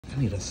I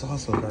need a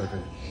salsa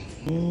burger.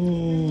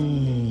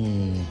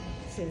 Mmm.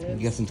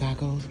 You got some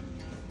tacos?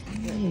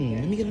 Let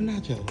me get a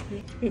nacho.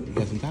 You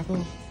got some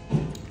tacos?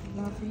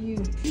 Not for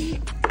you. You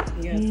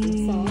got some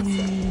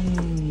salsa.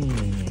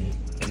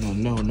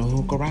 No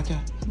cucaracha?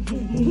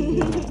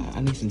 I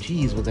need some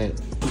cheese with that.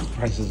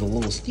 Price is a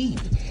little steep.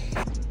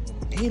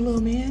 Hey,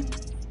 little man.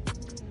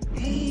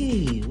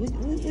 Hey,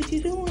 what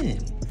you doing?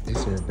 They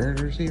serve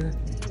burgers here?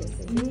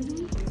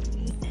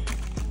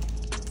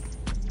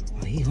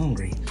 Oh, he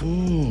hungry.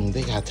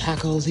 They got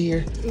tacos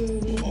here?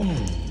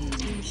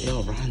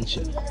 El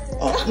Rancho.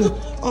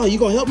 Oh, you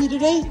gonna help me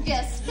today?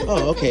 Yes.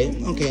 Oh, okay.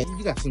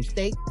 You got some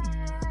steak?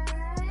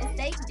 A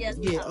steak? Yes.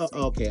 Yeah,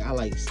 okay. I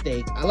like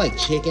steak. I like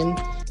chicken.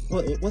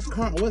 What's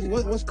carne? What is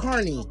it?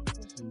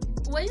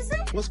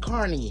 What's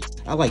carne?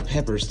 I like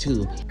peppers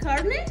too.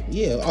 Carne?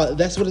 Yeah,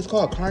 that's what it's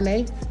called,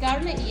 carne?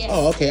 Carne, yes.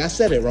 Oh, okay. I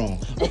said it wrong.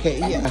 Okay,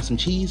 yeah, some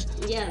cheese.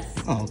 Yes.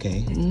 Oh,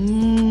 okay.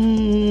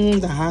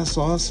 The hot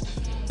sauce.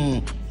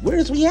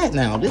 Where's we at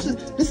now? This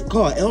is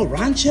called El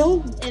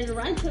Rancho? El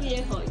Rancho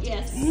Viejo,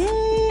 yes.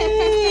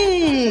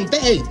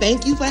 Hey,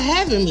 thank you for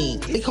having me.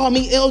 They call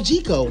me El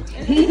Chico.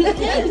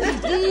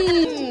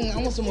 I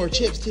want some more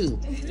chips too.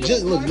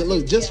 Just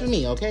look, just for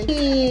me, okay?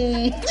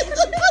 Yeah.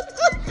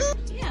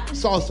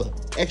 Salsa,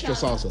 extra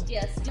salsa.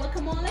 Yes.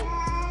 Guacamole?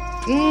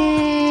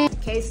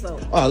 Queso.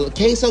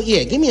 Queso?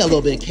 Yeah, give me a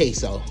little bit of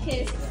queso.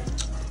 Queso.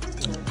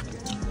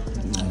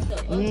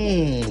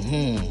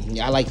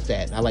 Yeah, I like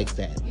that.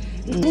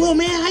 Little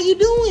man, how you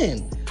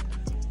doing?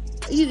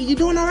 You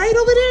doing all right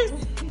over there?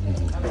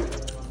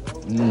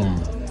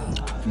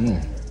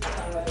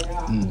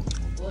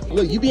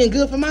 Look, you being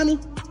good for mommy?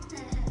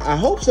 I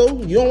hope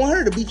so. You don't want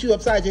her to beat you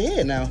upside your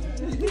head now.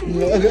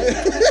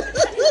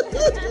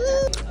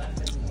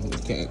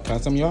 Okay,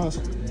 got some of yours?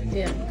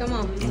 Yeah, come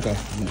on. Okay,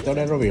 throw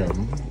that over here.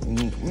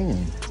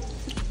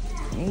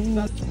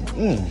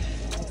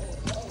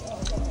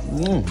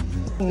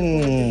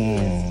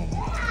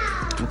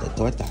 With the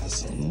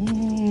tortas.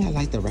 I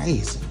like the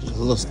rice. There's a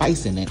little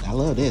spice in it. I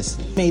love this.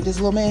 Made this,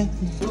 little man?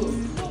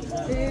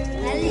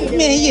 Man,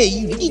 yeah,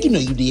 you know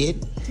you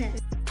did.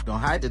 Don't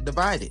hide it,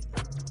 divide it.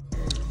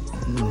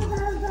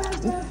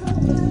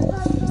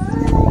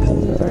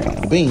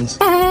 Beans.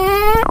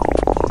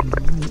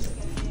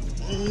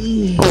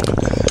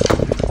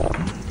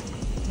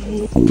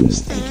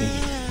 Stinking.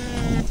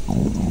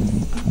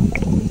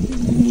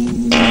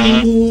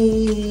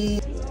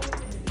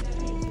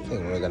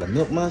 I got a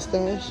milk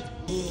mustache.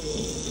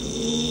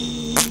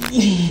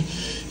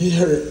 It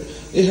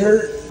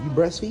hurt. You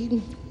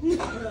breastfeeding?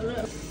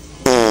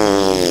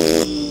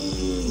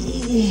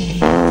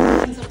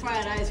 Some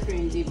fried ice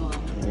cream, D-Ball.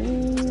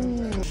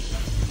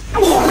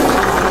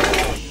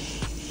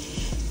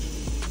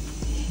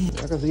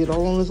 I can see it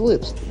all on his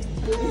lips.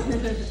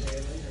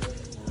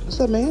 What's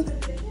up, man?